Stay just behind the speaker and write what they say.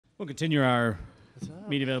We'll continue our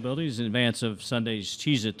media availabilities in advance of Sunday's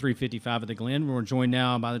Cheese at 355 at the Glen. We're joined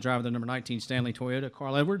now by the driver of the number 19 Stanley Toyota,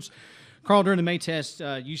 Carl Edwards. Carl, during the May test,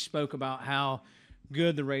 you spoke about how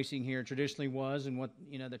good the racing here traditionally was and what,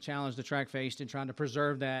 the challenge the track faced in trying to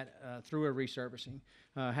preserve that through a resurfacing.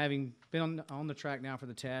 Having been on the track now for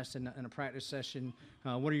the test and a practice session,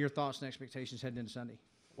 what are your thoughts and expectations heading into Sunday?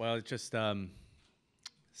 Well, it's just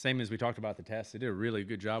same as we talked about the test. They did a really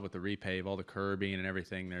good job with the repave, all the curbing and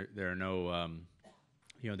everything. There are no,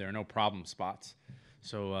 there are no problem spots.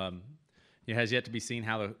 So it has yet to be seen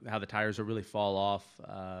how the tires will really fall off,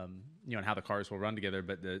 and how the cars will run together.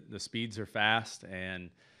 But the speeds are fast, and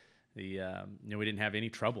we didn't have any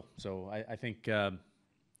trouble. So I think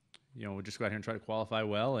we'll just go out here and try to qualify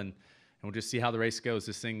well, and we'll just see how the race goes.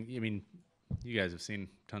 This thing, you guys have seen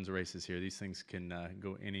tons of races here. These things can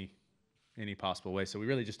go any possible way. So we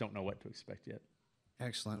really just don't know what to expect yet.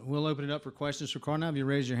 Excellent. We'll open it up for questions for Carl now. If you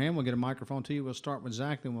raise your hand, we'll get a microphone to you. We'll start with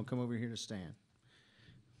Zach, then we'll come over here to Stan.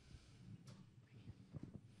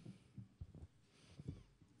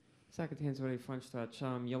 Zach at Hansworthy French Touch.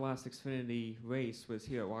 Your last Xfinity race was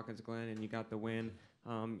here at Watkins Glen, and you got the win.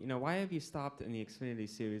 Why have you stopped in the Xfinity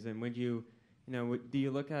series? And would you, do you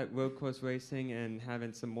look at road course racing and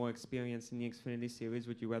having some more experience in the Xfinity series?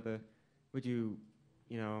 Would you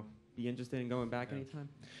be interested in going back anytime?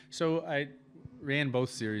 So I ran both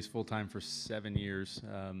series full-time for 7 years,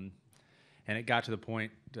 and it got to the point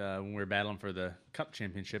when we were battling for the Cup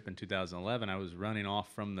Championship in 2011, I was running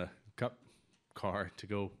off from the Cup car to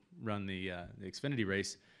go run the Xfinity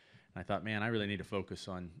race. And I thought, man, I really need to focus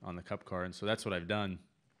on the Cup car, and so that's what I've done.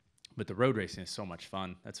 But the road racing is so much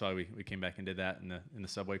fun. That's why we came back and did that in the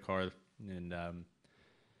Subway car. And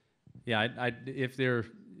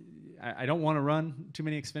I don't want to run too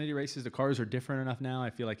many Xfinity races. The cars are different enough now. I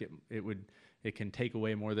feel like it can take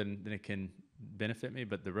away more than it can benefit me.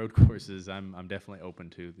 But the road courses, I'm definitely open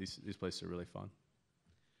to. These places are really fun.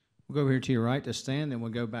 We'll go over here to your right to Stan, then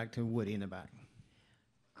we'll go back to Woody in the back.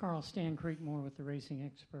 Carl, Stan Creekmore with the Racing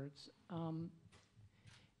Experts.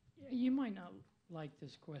 You might not like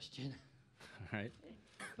this question. All right.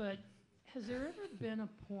 But has there ever been a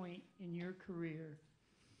point in your career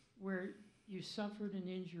where you suffered an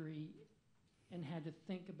injury and had to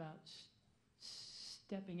think about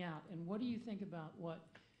stepping out? And what do you think about what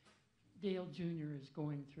Dale Jr. is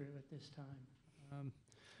going through at this time?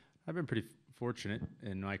 I've been pretty fortunate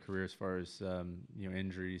in my career as far as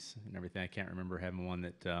injuries and everything. I can't remember having one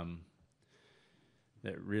that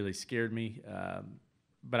really scared me.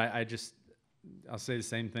 But I'll say the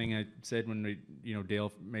same thing I said when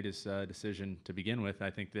Dale made his decision to begin with.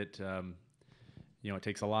 I think that it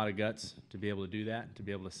takes a lot of guts to be able to do that, to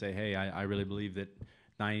be able to say, hey, I really believe that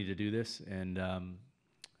I need to do this. And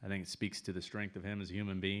I think it speaks to the strength of him as a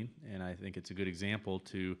human being. And I think it's a good example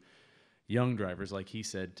to young drivers, like he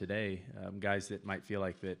said today, guys that might feel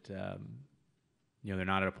like that, they're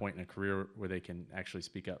not at a point in a career where they can actually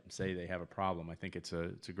speak up and say they have a problem. I think it's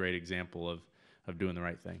a great example of doing the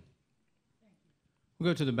right thing. We'll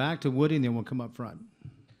go to the back to Woody, and then we'll come up front.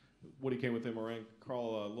 Woody came with Moran.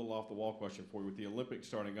 Carl, a little off-the-wall question for you. With the Olympics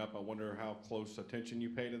starting up, I wonder how close attention you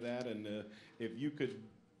pay to that, and if you could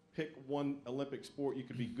pick one Olympic sport you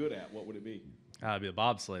could be good at, what would it be? It'd be the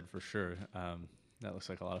bobsled for sure. That looks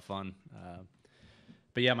like a lot of fun.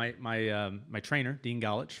 But yeah, my trainer, Dean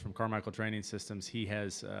Golich from Carmichael Training Systems,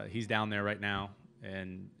 he's down there right now,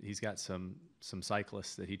 and he's got some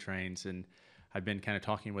cyclists that he trains, and I've been kind of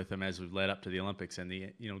talking with him as we've led up to the Olympics, and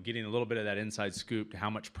getting a little bit of that inside scoop to how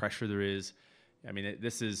much pressure there is. I mean,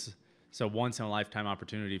 this is a once in a lifetime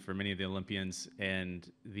opportunity for many of the Olympians, and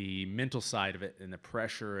the mental side of it and the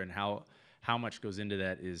pressure and how much goes into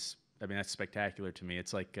that that's spectacular to me.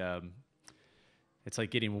 It's like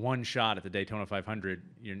getting one shot at the Daytona 500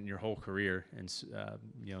 in your whole career, and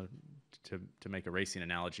to make a racing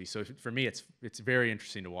analogy. So for me, it's very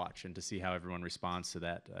interesting to watch and to see how everyone responds to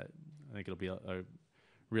that. I think it'll be a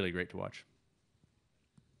really great to watch.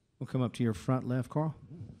 We'll come up to your front left, Carl.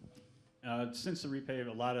 Since the repave,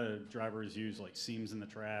 a lot of drivers use like seams in the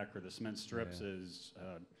track or the cement strips as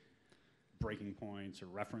breaking points or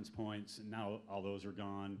reference points, and now all those are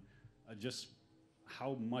gone. Just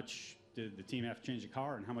how much did the team have to change the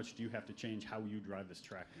car, and how much do you have to change how you drive this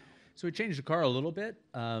track now? So we changed the car a little bit.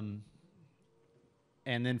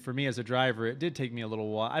 And then for me as a driver, it did take me a little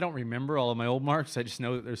while. I don't remember all of my old marks. I just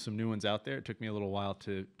know that there's some new ones out there. It took me a little while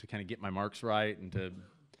to kind of get my marks right, and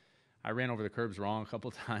I ran over the curbs wrong a couple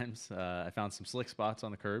of times. I found some slick spots on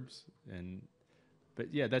the curbs,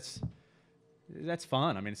 but yeah, that's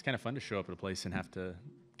fun. I mean, it's kind of fun to show up at a place and have to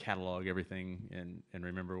catalog everything and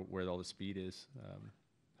remember where all the speed is.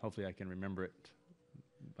 Hopefully I can remember it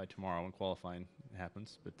by tomorrow when qualifying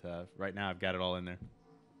happens. But right now I've got it all in there.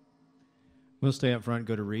 We'll stay up front.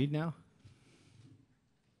 Go to Reed now.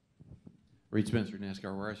 Reed Spencer,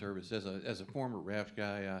 NASCAR Wire Service. As a former refs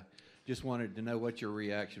guy, I just wanted to know what your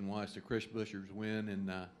reaction was to Chris Buescher's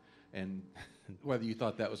win and whether you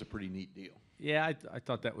thought that was a pretty neat deal. Yeah, I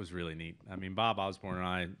thought that was really neat. I mean, Bob Osborne and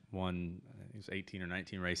I won, I think it was 18 or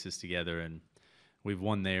 19 races together, and we've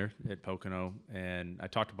won there at Pocono. And I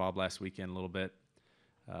talked to Bob last weekend a little bit,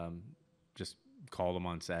 just called him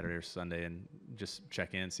on Saturday or Sunday and just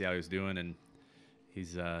check in, see how he was doing. And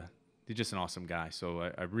he's just an awesome guy.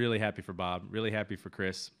 So I'm really happy for Bob, really happy for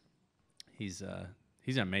Chris. He's an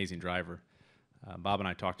amazing driver. Bob and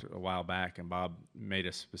I talked a while back, and Bob made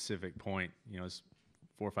a specific point. You know, it was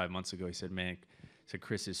 4 or 5 months ago. He said, "Man," he said,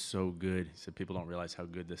 "Chris is so good." He said, "People don't realize how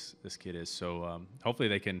good this kid is." So hopefully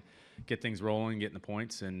they can get things rolling, get in the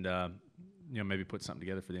points, and maybe put something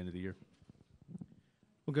together for the end of the year.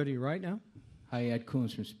 We'll go to you right now. Hi, Ed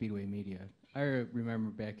Coons from Speedway Media. I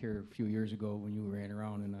remember back here a few years ago when you ran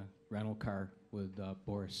around in a rental car with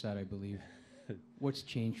Boris Sett, I believe. What's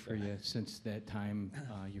changed for you since that time?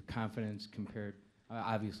 Your confidence compared,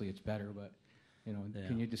 obviously it's better, but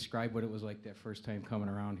can you describe what it was like that first time coming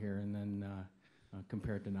around here and then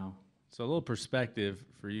compared to now? So a little perspective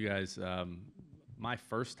for you guys. My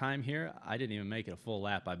first time here, I didn't even make it a full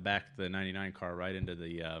lap. I backed the 99 car right into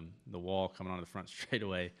the wall coming onto the front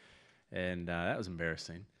straightaway, and that was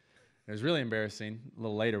embarrassing. It was really embarrassing. A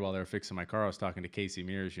little later, while they were fixing my car, I was talking to Casey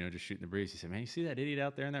Mears, just shooting the breeze. He said, "Man, you see that idiot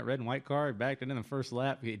out there in that red and white car? He backed it in the first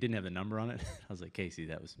lap. He didn't have the number on it." I was like, "Casey,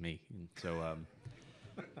 that was me." And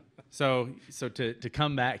so to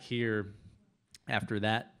come back here after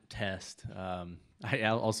that test, I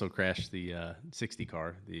also crashed the 60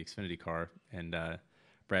 car, the Xfinity car, and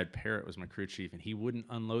Brad Parrott was my crew chief, and he wouldn't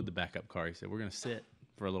unload the backup car. He said, "We're going to sit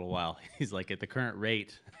for a little while." He's like, "At the current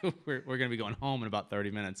rate, we're going to be going home in about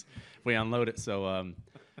 30 minutes if we unload it." So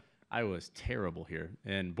I was terrible here.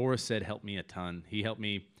 And Boris said helped me a ton. He helped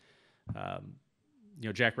me.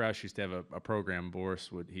 Jack Roush used to have a program.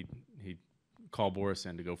 Boris he'd call Boris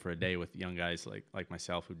in to go for a day with young guys like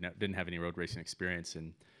myself who didn't have any road racing experience.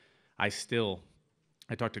 And I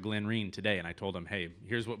talked to Glenn Reen today, and I told him, "Hey,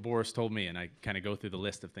 here's what Boris told me," and I kind of go through the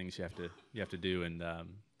list of things you have to do.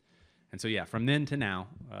 And so, yeah, from then to now,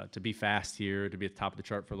 to be fast here, to be at the top of the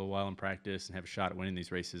chart for a little while in practice and have a shot at winning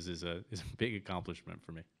these races is a big accomplishment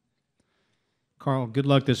for me. Carl, good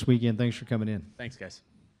luck this weekend. Thanks for coming in. Thanks, guys.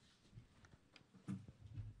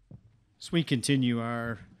 As we continue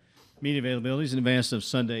our media availabilities in advance of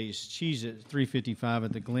Sunday's Cheese at 3:55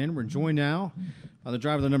 at the Glen, we're joined now by the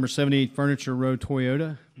driver of the number 78 Furniture Road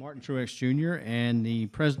Toyota, Martin Truex Jr., and the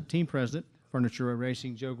team president, Furniture Road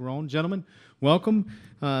Racing, Joe Garone. Gentlemen, welcome.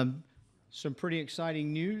 Some pretty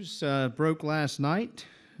exciting news broke last night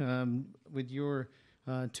with your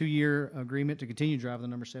 2-year agreement to continue driving the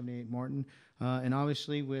number 78 Martin. And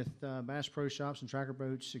obviously with Bass Pro Shops and Tracker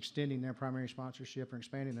Boats extending their primary sponsorship or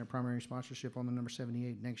expanding their primary sponsorship on the number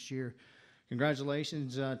 78 next year.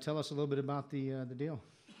 Congratulations. Tell us a little bit about the deal.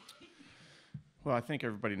 Well, I think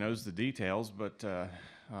everybody knows the details, but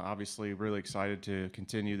obviously really excited to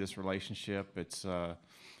continue this relationship. It's the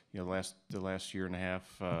last year and a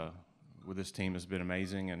half with this team has been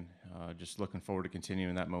amazing, and just looking forward to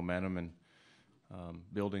continuing that momentum and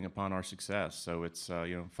building upon our success. So it's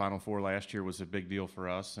Final Four last year was a big deal for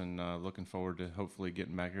us, and looking forward to hopefully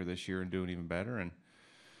getting back here this year and doing even better. And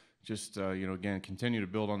just again, continue to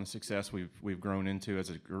build on the success we've grown into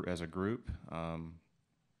as a group.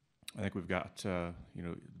 I think we've got the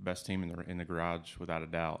best team in the garage without a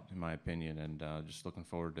doubt, in my opinion, and just looking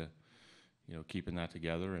forward to keeping that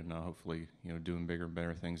together and hopefully doing bigger and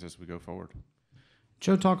better things as we go forward.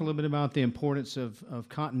 Joe, talk a little bit about the importance of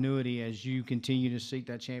continuity as you continue to seek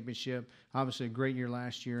that championship. Obviously, a great year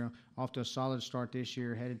last year, off to a solid start this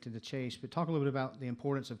year, headed to the chase. But talk a little bit about the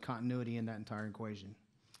importance of continuity in that entire equation.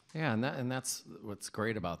 Yeah, and that's what's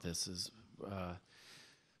great about this is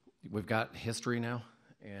we've got history now,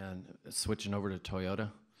 and switching over to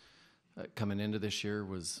Toyota coming into this year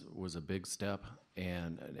was a big step,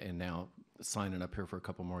 and now signing up here for a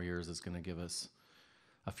couple more years is going to give us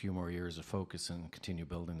a few more years of focus and continue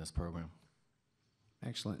building this program.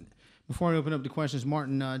 Excellent. Before I open up the questions,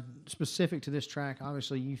 Martin, specific to this track,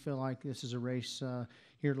 obviously you feel like this is a race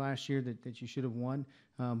here last year that you should have won.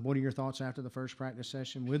 What are your thoughts after the first practice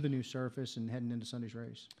session with the new surface and heading into Sunday's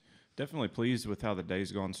race? Definitely pleased with how the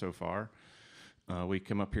day's gone so far. We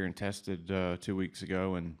come up here and tested 2 weeks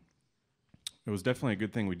ago, and it was definitely a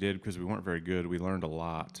good thing we did because we weren't very good. We learned a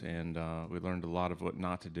lot, and we learned a lot of what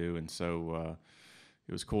not to do. And so,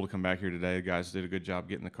 it was cool to come back here today. The guys did a good job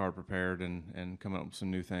getting the car prepared and coming up with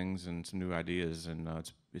some new things and some new ideas, and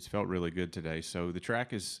it's felt really good today. So the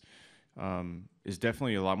track is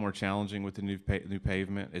definitely a lot more challenging with the new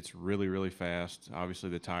pavement. It's really, really fast. Obviously,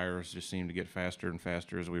 the tires just seem to get faster and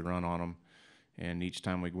faster as we run on them, and each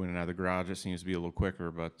time we go in and out of the garage, it seems to be a little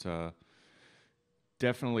quicker, but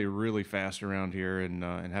definitely really fast around here, and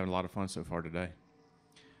having a lot of fun so far today.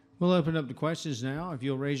 We'll open up the questions now. If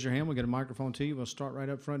you'll raise your hand, we'll get a microphone to you. We'll start right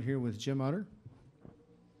up front here with Jim Utter.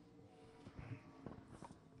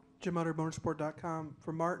 Jim Utter, motorsport.com.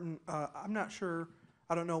 For Martin, I'm not sure,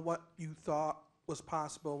 I don't know what you thought was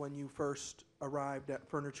possible when you first arrived at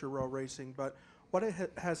Furniture Row Racing, but what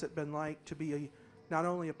has it been like to be not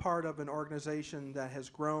only a part of an organization that has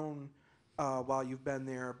grown while you've been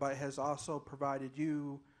there, but has also provided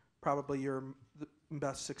you probably the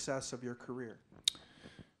best success of your career?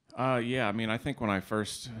 Yeah, I mean, I think when I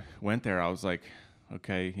first went there, I was like,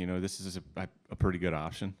 okay, you know, this is a pretty good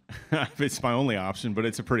option. It's my only option, but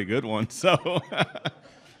it's a pretty good one. So,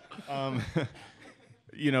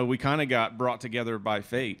 you know, we kind of got brought together by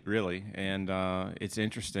fate, really, and it's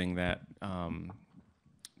interesting that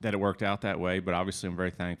that it worked out that way. But obviously, I'm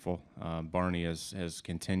very thankful. Barney has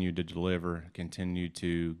continued to deliver, continued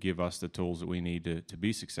to give us the tools that we need to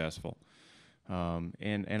be successful.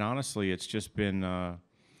 And honestly, it's just been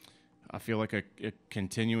I feel like a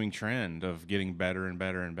continuing trend of getting better and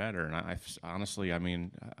better and better. And honestly, I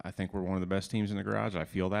mean, I think we're one of the best teams in the garage. I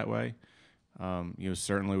feel that way. You know,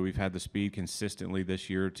 certainly we've had the speed consistently this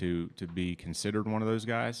year to be considered one of those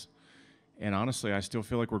guys. And honestly, I still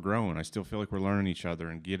feel like we're growing. I still feel like we're learning each other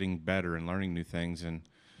and getting better and learning new things. And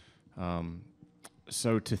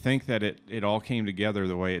so to think that it all came together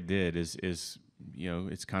the way it did is you know,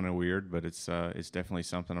 it's kind of weird, but it's definitely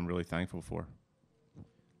something I'm really thankful for.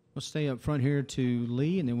 We'll stay up front here to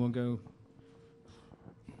Lee, and then we'll go.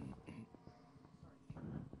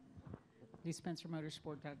 Lee Spencer,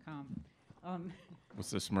 motorsport.com. What's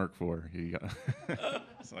the smirk for? You got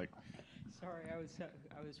it's like. Sorry, I was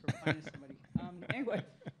replying to somebody. Anyway,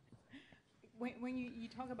 when you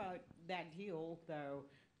talk about that deal, though,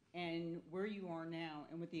 and where you are now,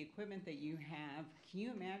 and with the equipment that you have, can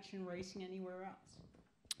you imagine racing anywhere else?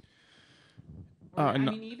 Or, I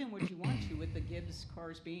mean, even would you want to, with the Gibbs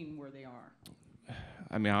cars being where they are?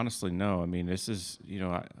 I mean, honestly, no. I mean, this is, you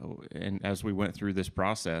know, and as we went through this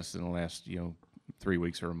process in the last, you know, 3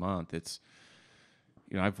 weeks or a month, it's,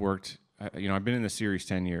 you know, I've been in the series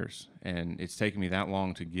 10 years, and it's taken me that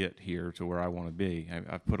long to get here to where I want to be.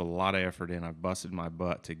 I've put a lot of effort in. I've busted my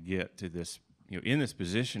butt to get to this, you know, in this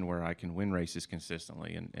position where I can win races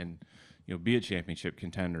consistently and you know, be a championship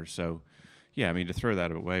contender. So, yeah, I mean, to throw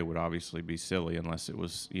that away would obviously be silly unless it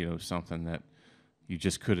was, you know, something that you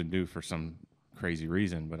just couldn't do for some crazy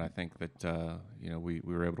reason. But I think that, you know, we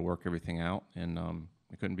were able to work everything out, and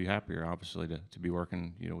I couldn't be happier, obviously, to be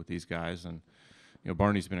working, you know, with these guys. And, you know,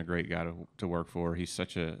 Barney's been a great guy to work for. He's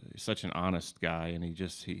such an honest guy, and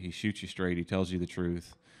he shoots you straight. He tells you the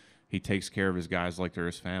truth. He takes care of his guys like they're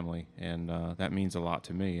his family, and that means a lot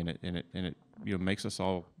to me. And it you know, makes us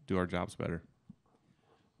all do our jobs better.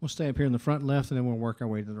 We'll stay up here in the front left, and then we'll work our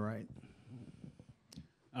way to the right.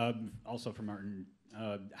 Also for Martin,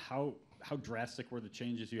 how drastic were the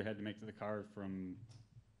changes you had to make to the car from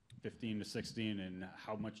 15 to 16, and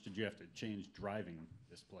how much did you have to change driving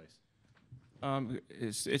this place?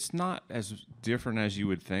 It's not as different as you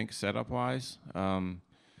would think setup-wise.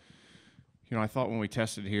 You know, I thought when we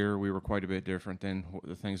tested here, we were quite a bit different than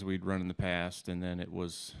the things that we'd run in the past, and then it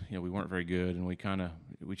was, you know, we weren't very good, and we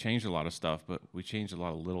changed a lot of stuff, but we changed a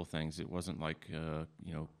lot of little things. It wasn't like,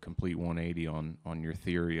 you know, complete 180 on your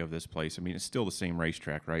theory of this place. I mean, it's still the same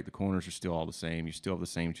racetrack, right? The corners are still all the same. You still have the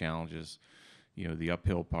same challenges. You know, the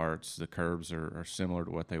uphill parts, the curbs are similar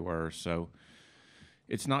to what they were. So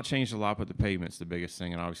it's not changed a lot, but the pavement's the biggest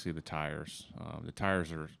thing, and obviously the tires. The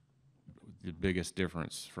tires are the biggest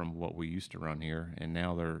difference from what we used to run here, and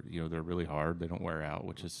now they're really hard. They don't wear out,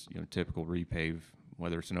 which is, you know, typical repave,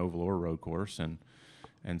 whether it's an oval or a road course,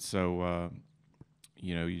 and so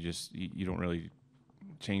you know, you don't really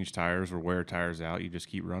change tires or wear tires out. You just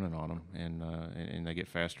keep running on them, and they get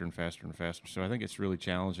faster and faster and faster. So I think it's really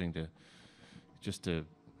challenging to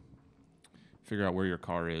figure out where your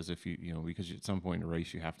car is, if you know, because at some point in the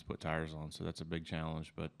race you have to put tires on. So that's a big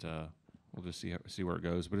challenge, but we'll just see where it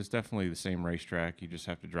goes. But it's definitely the same racetrack. You just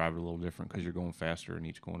have to drive it a little different because you're going faster in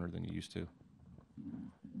each corner than you used to.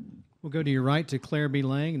 We'll go to your right to Claire B.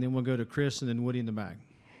 Lang, and then we'll go to Chris, and then Woody in the back.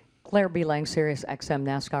 Claire B. Lang, Sirius XM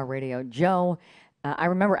NASCAR Radio. Joe, I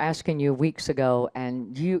remember asking you weeks ago,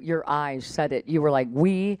 and your eyes said it. You were like,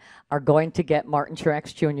 "We are going to get Martin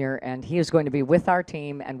Truex Jr., and he is going to be with our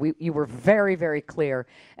team." And you were very, very clear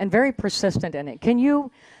and very persistent in it. Can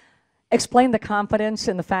you explain the confidence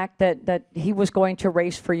in the fact that he was going to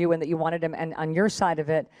race for you and that you wanted him? And on your side of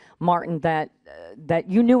it, Martin, that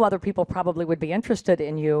you knew other people probably would be interested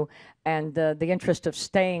in you, and the interest of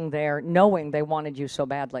staying there, knowing they wanted you so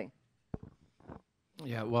badly.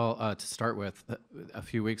 Yeah, well, to start with, a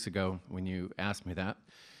few weeks ago when you asked me that,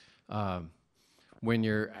 when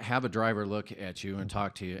you have a driver look at you and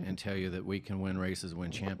talk to you and tell you that we can win races, win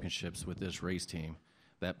championships with this race team,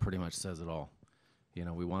 that pretty much says it all. You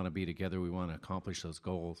know, we want to be together, we want to accomplish those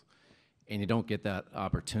goals, and you don't get that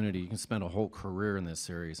opportunity. You can spend a whole career in this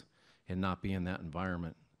series and not be in that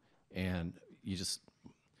environment, and you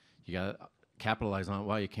got to capitalize on it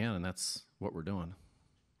while you can, and that's what we're doing.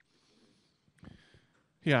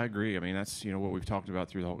 Yeah, I agree. I mean, that's, what we've talked about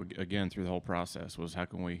through the whole process was how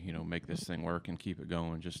can we, make this thing work and keep it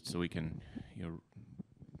going just so we can,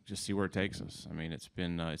 just see where it takes us. I mean, it's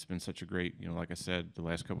been such a great, like I said, the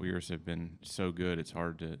last couple of years have been so good. It's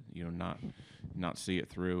hard to, not see it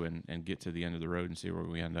through and get to the end of the road and see where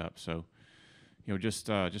we end up. So, just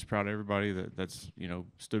proud of everybody that's,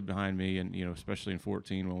 stood behind me and, especially in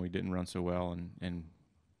 14 when we didn't run so well and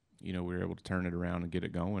we were able to turn it around and get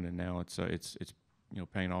it going. And now it's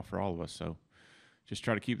paying off for all of us. So just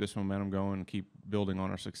try to keep this momentum going and keep building on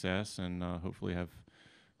our success and hopefully have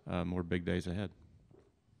more big days ahead.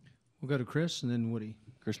 We'll go to Chris and then Woody.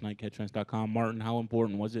 Chris Knight, catchfence.com. Martin, how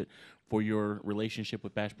important was it for your relationship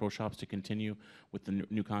with Bass Pro Shops to continue with the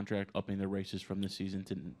new contract, upping their races from this season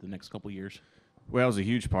to the next couple of years? Well, it was a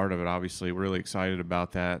huge part of it, obviously. We're really excited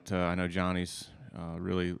about that. I know Johnny's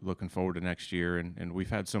really looking forward to next year, and we've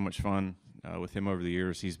had so much fun with him over the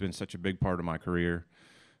years. He's been such a big part of my career,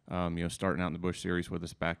 starting out in the Busch Series with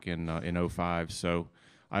us back in 05. So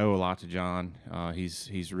I owe a lot to John.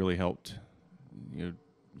 He's really helped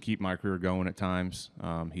keep my career going at times.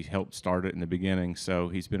 He helped start it in the beginning, so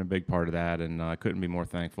he's been a big part of that, and I couldn't be more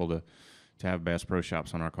thankful to have Bass Pro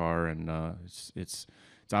Shops on our car. And it's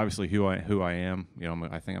obviously who I am.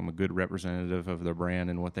 I think I'm a good representative of their brand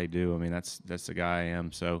and what they do. I mean, that's the guy I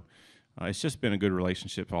am. So it's just been a good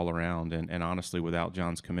relationship all around, and honestly, without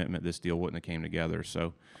John's commitment, this deal wouldn't have came together.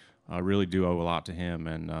 So I really do owe a lot to him,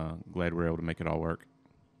 and glad we're able to make it all work.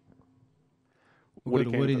 We'll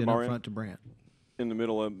go to Woody, then up front to Brant. In the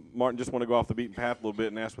middle of Martin, just want to go off the beaten path a little bit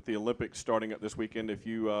and ask with the Olympics starting up this weekend if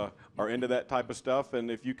you are into that type of stuff,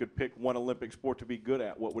 and if you could pick one Olympic sport to be good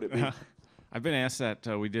at, what would it be? I've been asked that.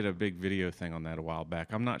 We did a big video thing on that a while back.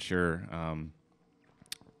 I'm not sure. I'm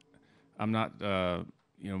not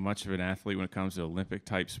much of an athlete when it comes to Olympic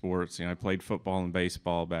type sports. I played football and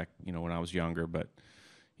baseball back when I was younger, but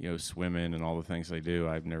swimming and all the things they do,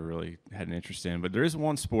 I've never really had an interest in. But there is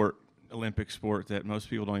one sport, Olympic sport, that most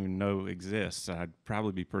people don't even know exists. I'd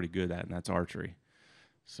probably be pretty good at, and that's archery.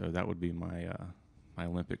 So that would be my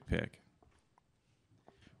Olympic pick.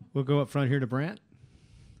 We'll go up front here to Brant.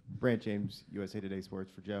 Brant James, USA Today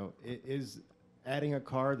Sports for Joe. Is adding a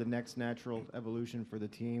car the next natural evolution for the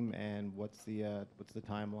team, and what's the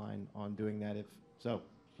timeline on doing that, if so?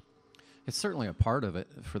 It's certainly a part of it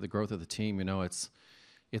for the growth of the team.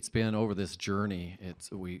 It's been over this journey.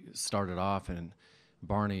 We started off, and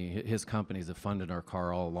Barney, his companies have funded our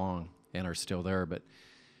car all along and are still there. But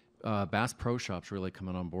Bass Pro Shops really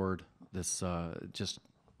coming on board this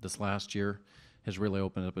last year has really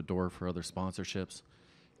opened up a door for other sponsorships.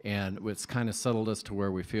 And it's kind of settled us to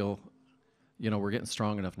where we feel, we're getting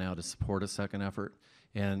strong enough now to support a second effort.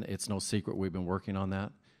 And it's no secret we've been working on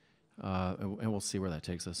that. And we'll see where that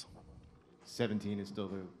takes us. 17 is still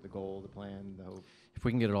the goal, the plan, the hope? If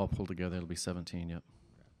we can get it all pulled together, it'll be 17, yep.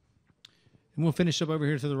 And we'll finish up over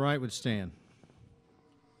here to the right with Stan.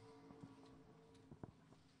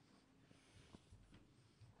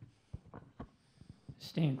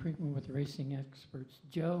 Stan Kriegman with Racing Experts.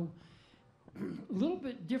 Joe, a little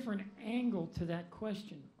bit different angle to that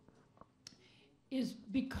question. Is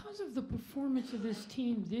because of the performance of this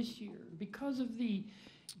team this year, because of the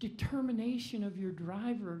determination of your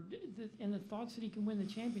driver and the thoughts that he can win the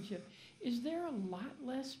championship, is there a lot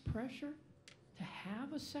less pressure to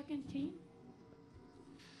have a second team?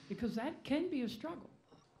 Because that can be a struggle.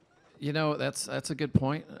 That's a good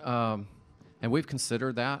point. And we've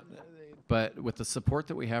considered that. But with the support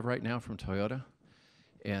that we have right now from Toyota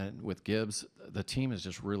and with Gibbs, the team is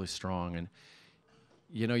just really strong. And,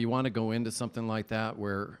 you want to go into something like that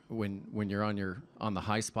where when you're on the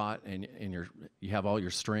high spot and you have all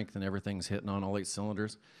your strength and everything's hitting on all 8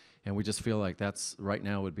 cylinders. And we just feel like that's right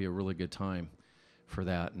now would be a really good time for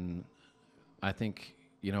that. And I think,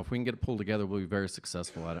 you know, if we can get it pulled together, we'll be very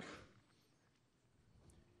successful at it.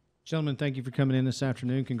 Gentlemen, thank you for coming in this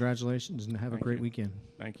afternoon. Congratulations, and have a Thank great you. weekend.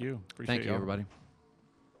 Thank you. Appreciate Thank you, y'all. everybody.